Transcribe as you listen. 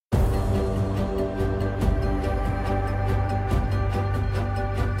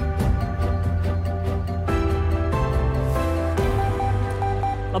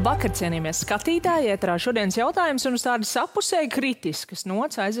Labvakar, cienījamies skatītāji, ēterā šodienas jautājums un uz tādas apusēji kritiskas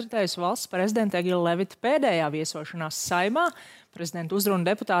nots aizritējusi valsts prezidenta Egila Levita pēdējā viesošanās Saeimā. Prezidenta uzruna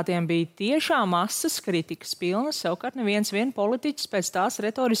deputātiem bija tiešām asas kritikas pilnas, savukārt neviens politiķis pēc tās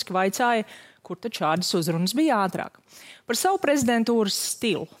retoriski vaicāja, kur tad šādas uzrunas bija ātrāk. Par savu prezidentūras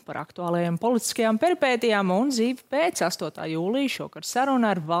stilu, par aktuālajiem politiskajām peripētijām un dzīvi pēc 8. jūlija šokar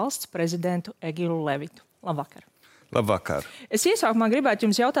saruna ar valsts prezidentu Egilu Levitu. Labvakar! Labvakar. Es iesākumā gribētu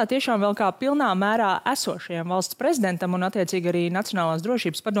jums jautāt tiešām vēl kā pilnā mērā esošajam valsts prezidentam un attiecīgi arī Nacionālās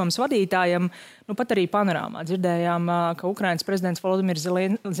drošības padomes vadītājam, pat arī panorāmā dzirdējām, ka Ukrainas prezidents Volodimirs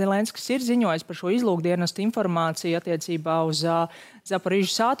Zelenskis ir ziņojis par šo izlūkdienestu informāciju attiecībā uz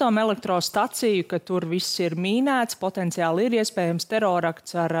Zaporižas atomelektrostaciju, ka tur viss ir mīnēts, potenciāli ir iespējams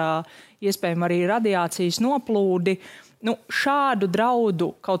terorakts ar iespējami arī radiācijas noplūdi. Šādu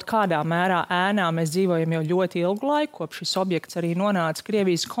draudu kaut kādā mērā ēnā mēs dzīvojam jau ļoti ilgu laiku, kopš šis objekts arī nonāca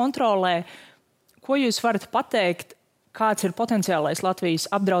Krievijas kontrolē. Ko jūs varat pateikt, kāds ir potenciālais Latvijas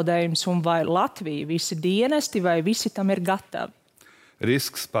apdraudējums un vai Latvija, visi dienesti vai visi tam ir gatavi?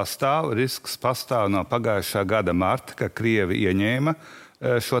 Risks pastāv no pagājušā gada marta, kad Krievi ieņēma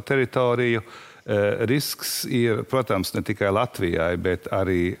šo teritoriju. Risks ir, protams, ne tikai Latvijai, bet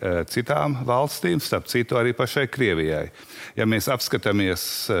arī citām valstīm, starp citu arī pašai Krievijai. Ja mēs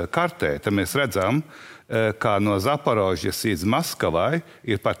apskatāmies kartē, tad mēs redzam, ka no Zaporožas līdz Maskavai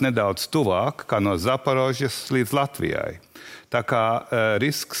ir pat nedaudz tuvāk, kā no Zaporožas līdz Latvijai. Tā kā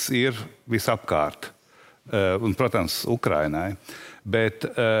risks ir visapkārt, un, protams, Ukrainai. Bet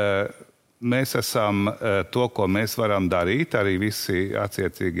mēs esam to, ko mēs varam darīt, arī visi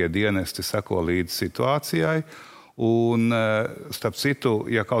attiecīgie dienesti seko līdz situācijai. Un, starp citu,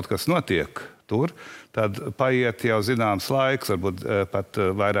 ja kaut kas notiek tur, tad paiet jau zināms laiks, varbūt pat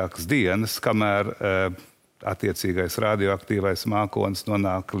vairākas dienas, kamēr attiecīgais radioaktīvais mākonis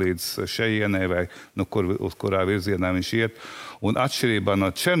nonāk līdz šejienei vai uz kurā virzienā viņš iet. Un atšķirībā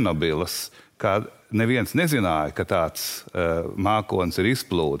no Černobilas, kad neviens nezināja, ka tāds mākonis ir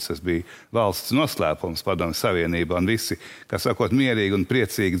izplūdis. Tas bija valsts noslēpums Padomju Savienībā, un visi, kas sakot, mierīgi un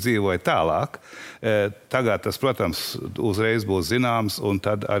priecīgi dzīvoja tālāk. Tagad tas, protams, uzreiz būs zināms, un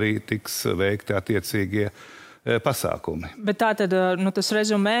tad arī tiks veikti attiecīgie pasākumi. Bet tātad, tas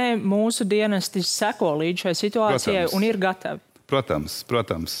rezumē, mūsu dienesti seko līdz šai situācijai un ir gatavi? Protams.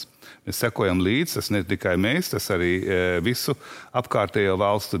 Mēs sekojam līdzi, tas ne tikai mēs, tas arī visu apkārtējo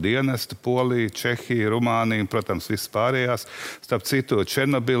valstu dienestu, Polija, Čehija, Rumānija, protams, visas pārējās. Starp citu,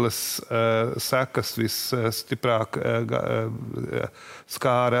 Černobilas sekas visstiprāk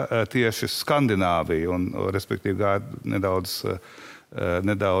skāra tieši Skandināviju, un respektīvi nedaudz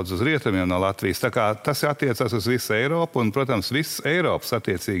uz rietumiem no Latvijas. Tā kā tas attiecas uz visu Eiropu, un, protams, visas Eiropas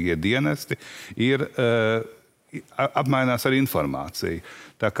attiecīgie dienesti ir apmainās ar informāciju.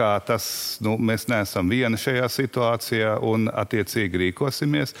 Tā kā mēs neesam vieni šajā situācijā un attiecīgi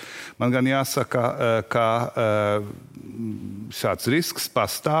rīkosimies. Man gan jāsaka, ka šāds risks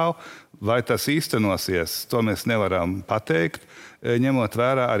pastāv, vai tas īstenosies, to mēs nevaram pateikt, ņemot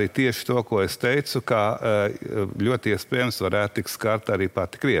vērā arī tieši to, ko es teicu, ka ļoti iespējams varētu tikt skarta arī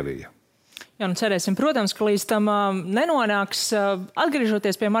pati Krievija. Jā, cerēsim, protams, ka līdz tam nenonāks.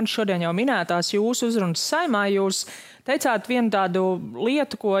 Atgriežoties pie manis šodien jau minētās jūsu uzrunas Saeimā, jūs teicāt vienu tādu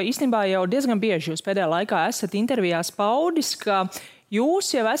lietu, ko īstenībā jau diezgan bieži jūs pēdējā laikā esat intervijās paudis, ka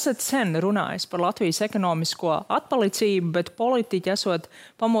jūs jau esat sen runājis par Latvijas ekonomisko atpalicību, bet politiķi esot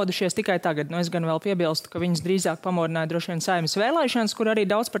pamodušies tikai tagad. Es gan vēl piebilstu, ka viņus drīzāk pamodināja droši vien Saeimas vēlēšanas, kur arī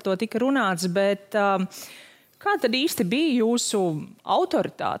daudz par to tika runāts, bet kā tad īsti bija jūsu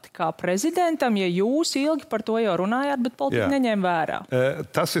autoritāte kā prezidentam, ja jūs ilgi par to jau runājāt, bet politiķi neņēma vērā?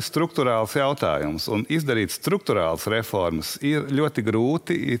 Tas ir strukturāls jautājums, un izdarīt strukturāls reformas ir ļoti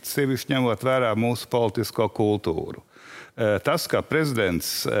grūti, it sevišķi ņemot vērā mūsu politisko kultūru. Tas, ka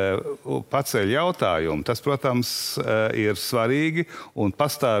prezidents paceļ jautājumu, tas, protams, ir svarīgi un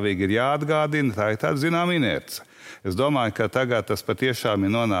pastāvīgi ir jāatgādina, tā ir tāda zināma inerce. Es domāju, ka tagad tas patiešām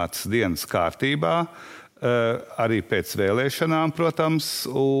ir nonācis dienas kārtībā, arī pēc vēlēšanām, protams,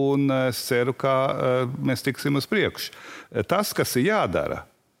 un es ceru, ka mēs tiksim uz priekšu. Tas, kas ir jādara,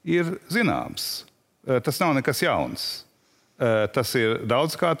 ir zināms. Tas nav nekas jauns. Tas ir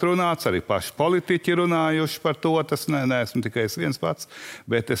daudzkārt runāts, arī paši politiķi runājuši par to, tas neesmu tikai es viens pats,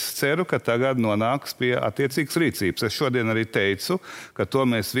 bet es ceru, ka tagad nonāks pie attiecīgas rīcības. Es šodien arī teicu, ka to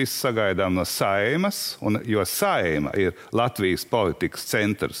mēs visi sagaidām no Saeimas, jo Saeima ir Latvijas politikas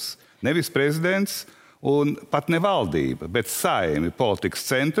centrs, nevis prezidents, un pat ne valdība, bet Saeima ir politikas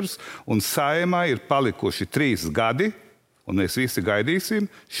centrs, un Saeimā ir palikuši 3 gadi, un mēs visi gaidīsim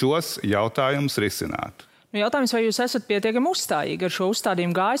šos jautājumus risināt. Jautājums, vai jūs esat pietiekami uzstājīgi ar šo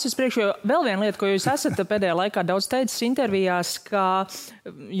uzstādījumu gājis uz priekšu, jo vēl viena lieta, ko jūs esat pēdējā laikā daudz teicis intervijās, ka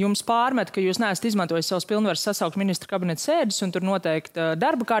jums pārmet, ka jūs neesat izmantojis savus pilnvaras sasaukt ministru kabineta sēdes un tur noteikti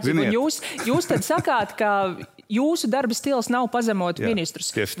darba kārtību. Un jūs tad sakāt, ka jūsu darba stils nav pazemot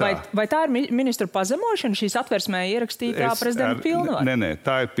ministrus. Vai tā ir ministru pazemošana, šīs satversmē ierakstītā prezidenta pilnvara? Nē,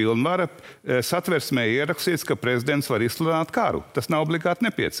 tā ir pilnvara. Satversmē ierakstīts, ka prezidents var izsludināt karu. Tas nav obligāti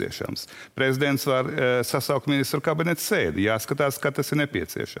nepieciešams. Prezidents var sasaukt ministru kabineta sēdi. Jāskatās, ka tas ir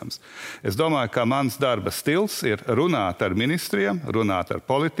nepieciešams. Es domāju, ka mans darba stils ir runāt ar ministriem, runāt ar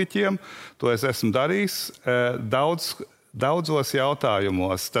politiķiem. To es esmu darījis daudzos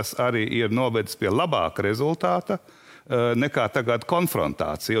jautājumos. Tas arī ir novedis pie labāka rezultāta nekā tagad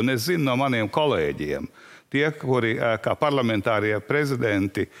konfrontācija. Un es zinu no maniem kolēģiem, tie, kuri kā parlamentārie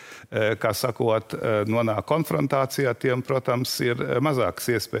prezidenti, kā sakot, nonāk konfrontācijā, tiem, protams, ir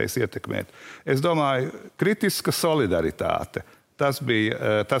mazākas iespējas ietekmēt. Es domāju, kritiska solidaritāte. Tas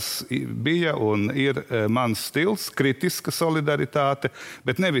bija un ir mans stils, kritiska solidaritāte,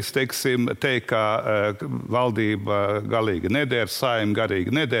 bet nevis, teikt, ka valdība galīgi neder, saima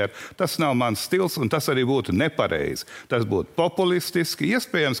garīgi neder. Tas nav mans stils, un tas arī būtu nepareizi. Tas būtu populistiski,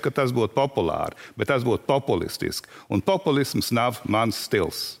 iespējams, ka tas būtu populāri, bet tas būtu populistiski. Un populisms nav mans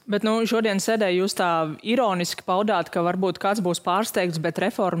stils. Bet šodien sēdē jūs tā ironiski paudāt, ka varbūt kāds būs pārsteigts, bet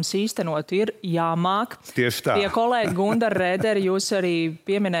reformas īstenot ir jāmāk. Tieši tā. Pie kolēģa Gundara Rēdera jūs arī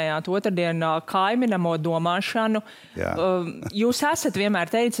pieminējāt otrdien kaiminamo domāšanu. Jā. Jūs esat vienmēr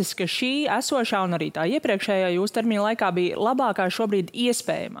teicis, ka šī esošā un arī tā iepriekšējā jūsu termiņa laikā bija labākā šobrīd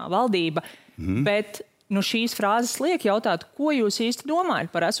iespējamā valdība. Bet šīs frāzes liek jautāt, ko jūs īsti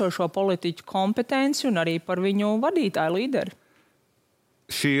domājat par esošo politiķu kompetenci un arī par viņu vadītāju līderi?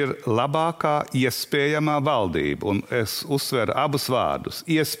 Šī ir labākā iespējamā valdība, un es uzsveru abus vārdus.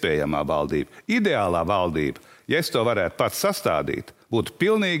 Iespējamā valdība. Ideālā valdība, ja es to varētu pats sastādīt, būtu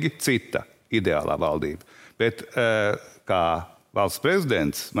pilnīgi cita ideālā valdība. Bet kā valsts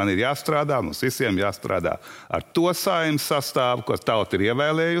prezidents man ir jāstrādā, mums visiem jāstrādā ar to saeimas sastāvu, ko tauta ir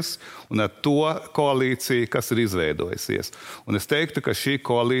ievēlējusi, un ar to koalīciju, kas ir izveidojusies. Un es teiktu, ka šī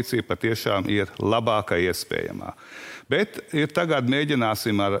koalīcija patiešām ir labākā iespējamā. Bet tagad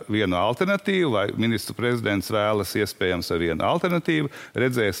mēģināsim ar vienu alternatīvu, vai ministru prezidents vēlas iespējams ar vienu alternatīvu,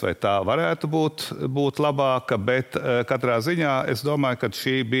 redzēs, vai tā varētu būt labāka, bet katrā ziņā es domāju, ka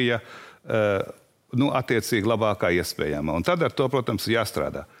šī bija attiecīgi labākā iespējama. Un tad ar to, protams,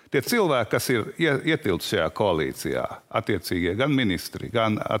 jāstrādā. Tie cilvēki, kas ir ietilpti šajā koalīcijā, attiecīgie gan ministri,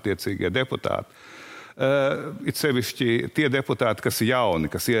 gan attiecīgie deputāti, it sevišķi tie deputāti, kas ir jauni,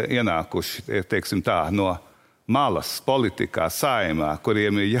 kas ienākuši, teiksim tā, no malas politikā, saimā,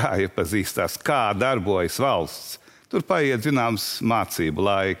 kuriem ir jāiepazīstās, kā darbojas valsts. Tur paiet zināms mācību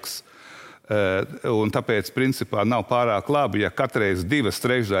laiks. Un tāpēc, principā, nav pārāk labi, ja katreiz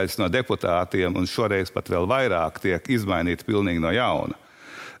 2/3 no deputātiem, un šoreiz pat vēl vairāk, tiek izmainīti pilnīgi no jauna.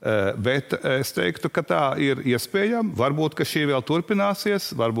 Bet es teiktu, ka tā ir iespējama. Varbūt, ka šī vēl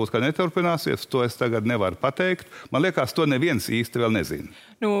turpināsies, varbūt, ka neturpināsies. To es tagad nevaru pateikt. Man liekas, to neviens īsti vēl nezina.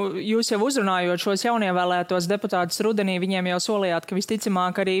 Jūs jau uzrunājot šos jaunievēlētos deputātus rudenī, viņiem jau solījāt, ka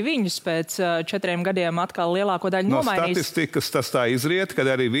visticamāk arī viņus pēc 4 gadiem atkal lielāko daļu nomainīs. No statistikas tas tā izriet, kad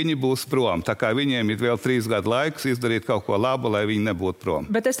arī viņi būs prom. Tā kā viņiem ir vēl 3 gadu laiks izdarīt kaut ko labu, lai viņi nebūtu prom.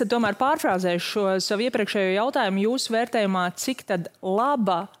 Bet es tad tomēr pārfrāzēšu šo savu iepriekšējo jautājumu jūsu vērtējumā, cik tad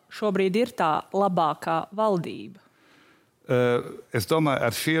laba šobrīd ir tā labākā valdība? Es domāju,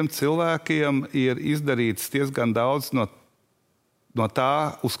 ar šiem cilvēkiem ir izdarīts diezgan daudz no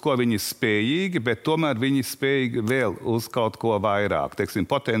tā, uz ko viņi ir spējīgi, bet tomēr viņi ir spējīgi vēl uz kaut ko vairāk. Teiksim,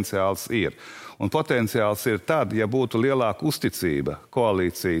 potenciāls ir. Un potenciāls ir tad, ja būtu lielāka uzticība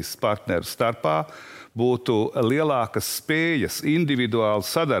koalīcijas partneru starpā, būtu lielākas spējas individuāli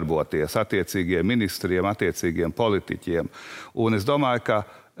sadarboties attiecīgiem ministriem, attiecīgiem politiķiem. Un es domāju, ka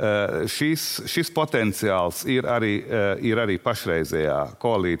šis potenciāls ir arī pašreizējā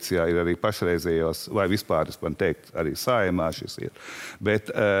koalīcijā, ir arī pašreizējos, vai vispār, es man teikt, arī saimā šis ir. Bet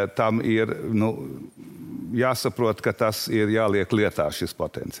tam ir, jāsaprot, ka tas ir jāliek lietā šis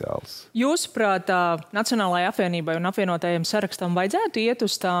potenciāls. Jūsuprāt, Nacionālajai apvienībai un apvienotajiem sarakstam vajadzētu iet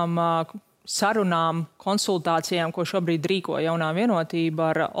uz tām sarunām, konsultācijām, ko šobrīd rīko jaunā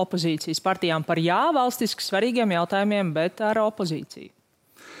vienotība ar opozīcijas partijām par valstiski svarīgiem jautājumiem, bet ar opozīciju?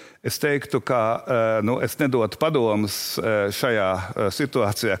 Es teiktu, ka es nedotu padomus šajā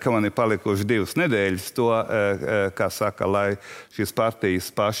situācijā, ka man ir palikuši 2 nedēļas. To, kā saka, lai šīs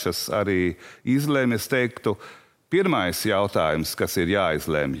partijas pašas arī izlemj. Es teiktu, pirmais jautājums, kas ir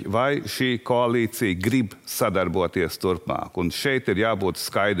jāizlemj, vai šī koalīcija grib sadarboties turpmāk. Un šeit ir jābūt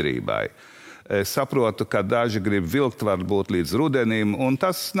skaidrībai. Es saprotu, ka daži grib vilkt varbūt līdz rudenim, un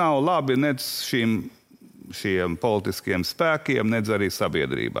tas nav labi nec šiem politiskiem spēkiem, nedz arī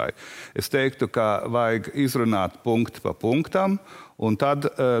sabiedrībai. Es teiktu, ka vajag izrunāt punktu pa punktam, un tad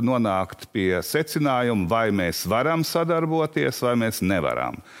nonākt pie secinājuma, vai mēs varam sadarboties, vai mēs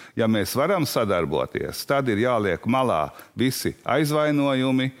nevaram. Ja mēs varam sadarboties, tad ir jāliek malā visi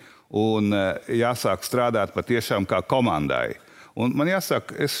aizvainojumi un jāsāk strādāt patiešām kā komandai. Un man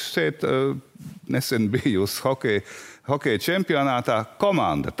jāsaka, es šeit nesen biju uz hokeja čempionātā,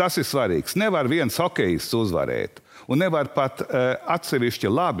 komanda, tas ir svarīgs. Nevar viens hokejists uzvarēt. Un nevar pat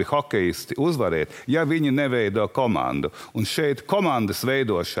atsevišķi labi hokejisti uzvarēt, ja viņi neveido komandu. Un šeit komandas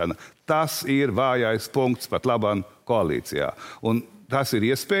veidošana, tas ir vājais punkts pat labam koalīcijā. Un tas ir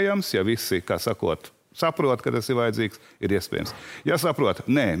iespējams, ja visi, kā sakot, saprot, ka tas ir vajadzīgs, ir iespējams. Ja saprot,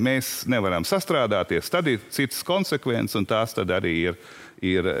 nē, mēs nevaram sastrādāties, tad ir citas konsekvences, un tās tad arī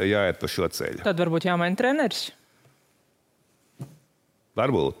ir jāiet pa šo ceļu. Tad varbūt jāmaina treneris?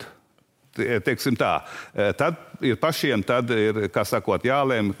 Varbūt. Teiksim tā. Tad ir pašiem, tad ir, kā sakot,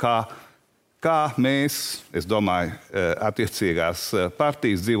 jālēm, kā mēs, es domāju, attiecīgās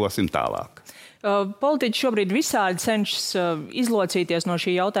partijas dzīvosim tālāk. Politiķi šobrīd visādi cenšas izlocīties no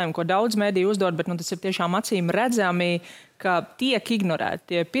šī jautājuma, ko daudz mediju uzdod, bet tas ir tiešām acīm redzami, ka tiek ignorēti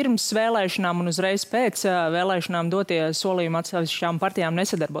tie pirms vēlēšanām un uzreiz pēc vēlēšanām dotie solījumi atsevišķām partijām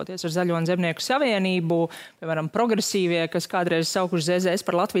nesadarboties ar Zaļo un Zemnieku savienību, piemēram, progresīvie, kas kādreiz saukuši ZZS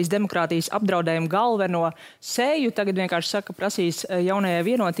par Latvijas demokrātijas apdraudējumu galveno seju, tagad vienkārši saka, prasīs jaunajai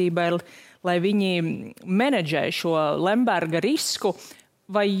vienotībai, lai viņi menedžē šo Lemberga risku.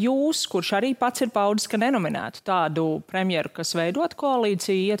 Vai jūs, kurš arī pats ir paudis, ka nenominētu tādu premjeru, kas veidot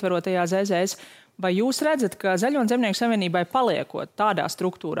koalīciju, ietverotajā ZZS, vai jūs redzat, ka Zaļo un Zemnieku savienībai paliekot tādā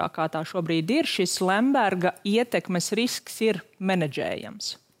struktūrā, kā tā šobrīd ir, šis Lemberga ietekmes risks ir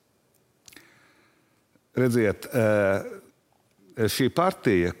menedžējams? Redziet, šī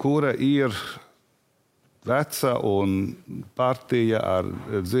partija, kura ir veca un partija ar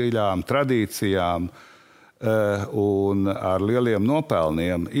dziļām tradīcijām, un ar lieliem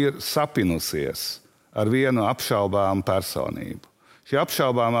nopelniem ir sapinusies ar vienu apšaubāmu personību. Šī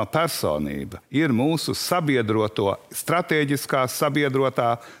apšaubāmā personība ir mūsu strateģiskā sabiedrotā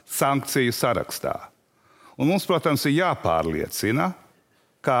sankciju sarakstā. Un mums, protams, ir jāpārliecina,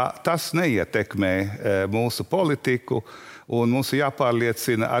 ka tas neietekmē mūsu politiku, un mums ir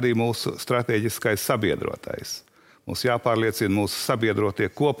jāpārliecina arī mūsu strateģiskais sabiedrotais. Mums jāpārliecina mūsu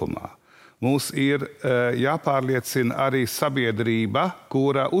sabiedrotie kopumā. Mums ir jāpārliecina arī sabiedrība,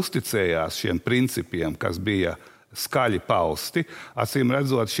 kura uzticējās šiem principiem, kas bija skaļi pausti. Acīm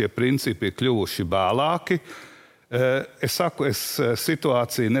redzot, šie principi ir kļuvuši bālāki. Es saku,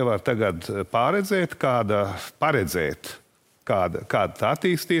 situāciju nevaru tagad kāda tā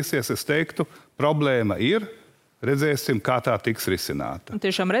attīstīsies. Es teiktu, problēma ir. Redzēsim, kā tā tiks risināta.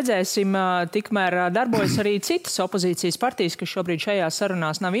 Tiešām redzēsim, tikmēr darbojas arī citas opozīcijas partijas, kas šobrīd šajās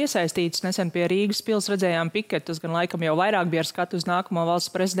sarunās nav iesaistītas. Nesen pie Rīgas pils redzējām piketus, gan laikam jau vairāk bija ar skatu uz nākamo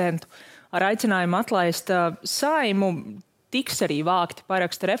valsts prezidentu ar aicinājumu atlaist Saimu. Tiks arī vākti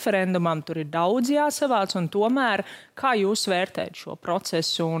paraksti referendumam, tur ir daudz jāsavāc, un tomēr, kā jūs vērtējat šo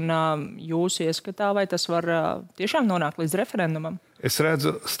procesu un jūsu ieskatā, vai tas var tiešām nonākt līdz referendumam? Es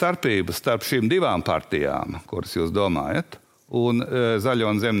redzu starpības starp šīm divām partijām, kuras jūs domājat, un Zaļo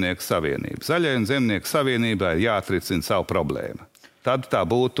un Zemnieku savienību. Zaļai un Zemnieku savienībai ir jāatrisina savu problēmu. Tad tā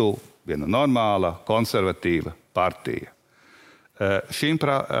būtu viena normāla, konservatīva partija. Ar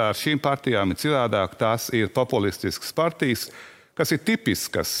šīm partijām ir citādāk, tās ir populistiskas partijas, kas ir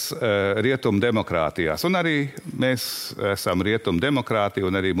tipiskas rietumu demokrātijās. Un arī mēs esam rietumu demokrātija,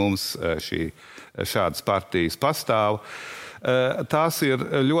 un arī mums šādas partijas pastāv. Tās ir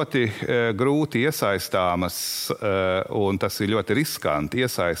ļoti grūti iesaistāmas, un tas ir ļoti riskanti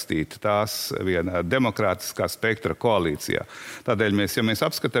iesaistīt tās viena demokrātiskā spektra koalīcijā. Tādēļ, ja mēs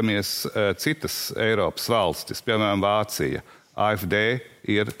apskatāmies citas Eiropas valstis, piemēram, Vācija, AfD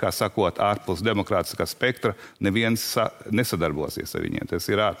ir, kā sakot, ārpus demokrātiskā spektra, neviens nesadarbosies ar viņiem, tas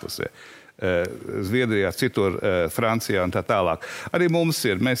ir ārpusē. Zviedrijā, citur, Francijā un tā tālāk. Arī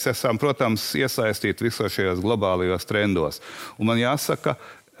mēs esam, protams, iesaistīti visos šajos globālajos trendos. Un man jāsaka,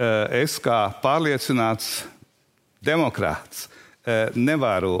 es kā pārliecināts demokrāts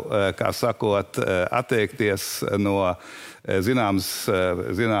nevaru, kā sakot, atteikties no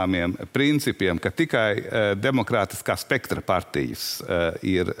zināmiem principiem, ka tikai demokrātiskā spektra partijas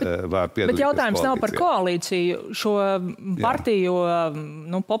var piedalīties. Bet jautājums nav par koalīciju. Šo partiju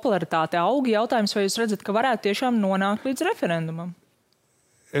popularitāte aug. Jautājums, vai jūs redzat, ka varētu tiešām nonākt līdz referendumam?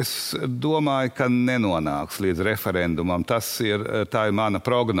 Es domāju, ka nenonāks līdz referendumam. Tā ir mana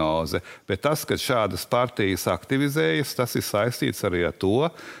prognoze. Bet tas, ka šādas partijas aktivizējas, tas ir saistīts arī ar to,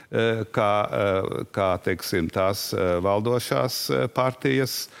 kā teiksim, tās valdošās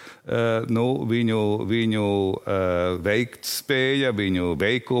partijas, viņu veiktspēja, viņu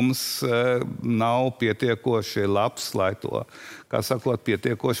veikums nav pietiekoši labs, lai to, kā sakot,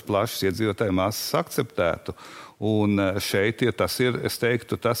 pietiekoši plašs iedzīvotāju masas akceptētu. Un šeit es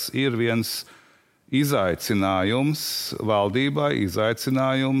teiktu, tas ir viens izaicinājums valdībai,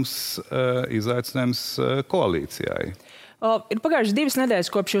 izaicinājums koalīcijai. Ir pagājušas 2 nedēļas,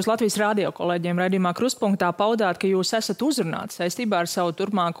 kopš jūs Latvijas radio kolēģiem raidījumā Krustpunktā paudāt, ka jūs esat uzrunāts saistībā ar savu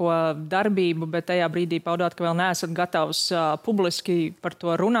turpmāko darbību, bet tajā brīdī paudāt, ka vēl neesat gatavs publiski par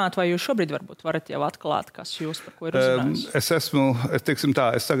to runāt, vai jūs šobrīd varbūt varat jau atklāt, kas jūs par ko ir uzrunājis?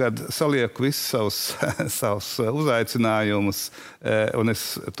 Es tagad salieku visus savus uzaicinājumus, un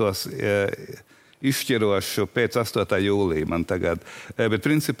es tos izšķirošu pēc 8. jūlija man tagad. Bet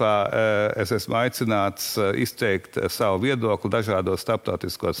principā es esmu aicināts izteikt savu viedokli dažādos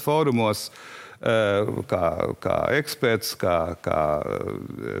starptautiskos fórumos, kā eksperts, kā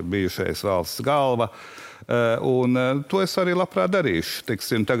bijušais valsts galva. Un to es arī labprāt darīšu.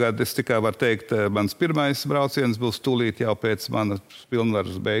 Tagad es tikai varu teikt, mans pirmais brauciens būs tūlīt jau pēc manas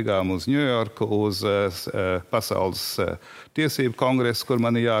pilnvaras beigām uz Ņujorku, uz Pasaules tiesību kongresu, kur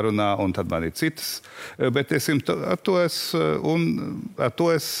man ir jārunā, un tad man ir citas. Bet ar to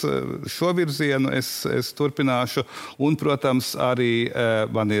šo virzienu es turpināšu. Un, protams, arī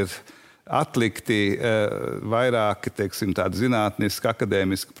man ir atlikti vairāki, tādi zinātniski,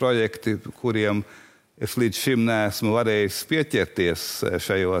 akadēmiski projekti, kuriem es līdz šim neesmu varējis pieķerties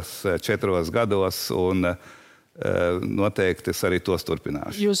šajos 4 gados, un noteikti es arī tos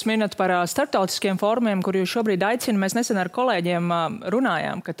turpināšu. Jūs minat par starptautiskiem fórumiem, kur jūs šobrīd aicina. Mēs nesen ar kolēģiem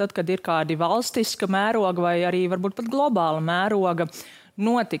runājām, ka tad, kad ir kādi valstiska mēroga vai arī varbūt pat globāla mēroga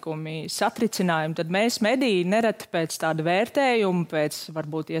notikumi, satricinājumi, tad mēs mediji nereti pēc tāda vērtējuma, pēc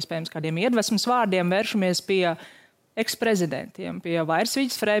varbūt iespējams kādiem iedvesmas vārdiem vēršamies pie eksprezidentiem, pie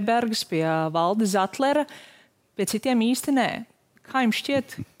Vairsvīģes Freibergas, pie Valda Zatlera, pie citiem īsti nē. Kā jums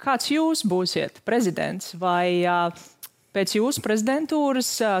šķiet, kāds jūs būsiet prezidents? Vai pēc jūsu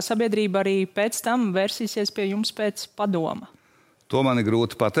prezidentūras sabiedrība arī pēc tam vērsīsies pie jums pēc padoma? To man ir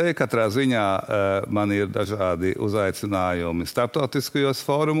grūti pateikt. Katrā ziņā man ir dažādi uzaicinājumi starptautiskajos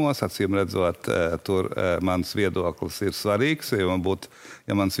fórumos. Acīm redzot, tur mans viedoklis ir svarīgs.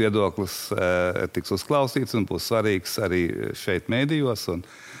 Ja mans viedoklis tiks uzklausīts un būs svarīgs arī šeit mēdījos un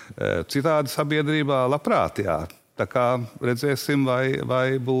citādi sabiedrībā, labprāt, jā. Tā kā redzēsim,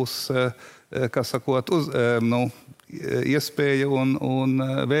 vai būs, kā sakot, iespēja un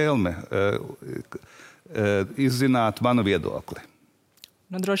vēlme izzināt manu viedokli.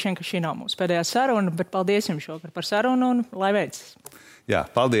 Droši vien, ka šī nav mūsu pēdējā saruna, bet paldies jums šokar par sarunu un lai veicas. Jā,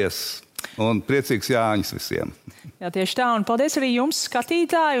 paldies un priecīgs Jāņus visiem. Jā, tieši tā, un paldies arī jums,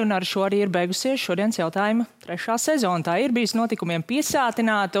 skatītāji, un ar šo arī ir beigusies šodienas jautājuma 3. sezona. Tā ir bijis notikumiem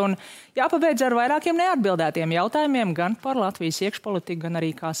piesātināta un jāpabeidz ar vairākiem neatbildētiem jautājumiem gan par Latvijas iekšpolitiku, gan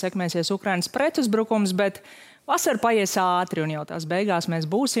arī kā sekmēsies Ukrainas pretuzbrukums, bet vasara paies ātri, un jau tās beigās mēs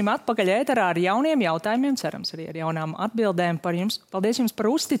būsim atpakaļ ēterā ar jauniem jautājumiem, cerams arī ar jaunām atbildēm par jums. Paldies jums par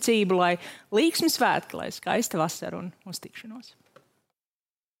uzticību, lai līksmi svētki, lai skaista vasara un uz tikšanos.